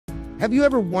Have you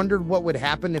ever wondered what would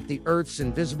happen if the Earth's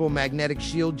invisible magnetic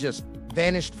shield just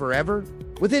vanished forever?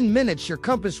 Within minutes, your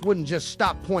compass wouldn't just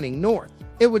stop pointing north.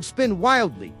 It would spin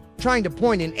wildly, trying to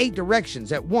point in 8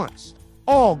 directions at once.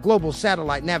 All global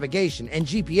satellite navigation and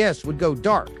GPS would go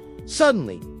dark.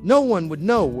 Suddenly, no one would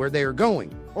know where they are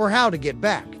going or how to get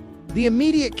back. The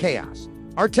immediate chaos.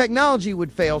 Our technology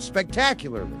would fail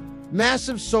spectacularly.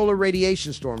 Massive solar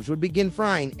radiation storms would begin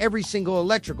frying every single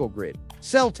electrical grid,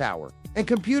 cell tower, and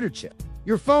computer chip.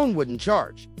 Your phone wouldn't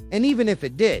charge, and even if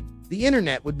it did, the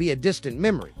internet would be a distant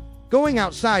memory. Going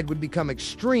outside would become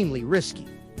extremely risky.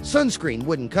 Sunscreen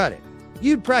wouldn't cut it.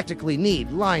 You'd practically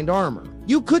need lined armor.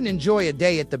 You couldn't enjoy a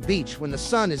day at the beach when the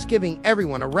sun is giving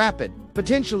everyone a rapid,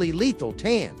 potentially lethal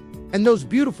tan. And those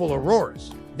beautiful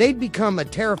auroras, they'd become a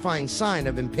terrifying sign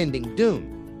of impending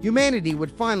doom. Humanity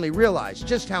would finally realize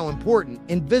just how important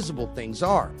invisible things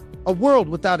are. A world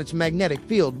without its magnetic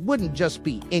field wouldn't just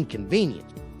be inconvenient.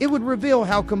 It would reveal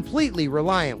how completely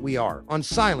reliant we are on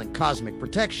silent cosmic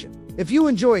protection. If you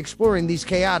enjoy exploring these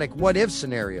chaotic what-if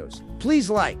scenarios,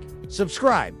 please like,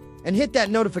 subscribe, and hit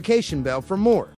that notification bell for more.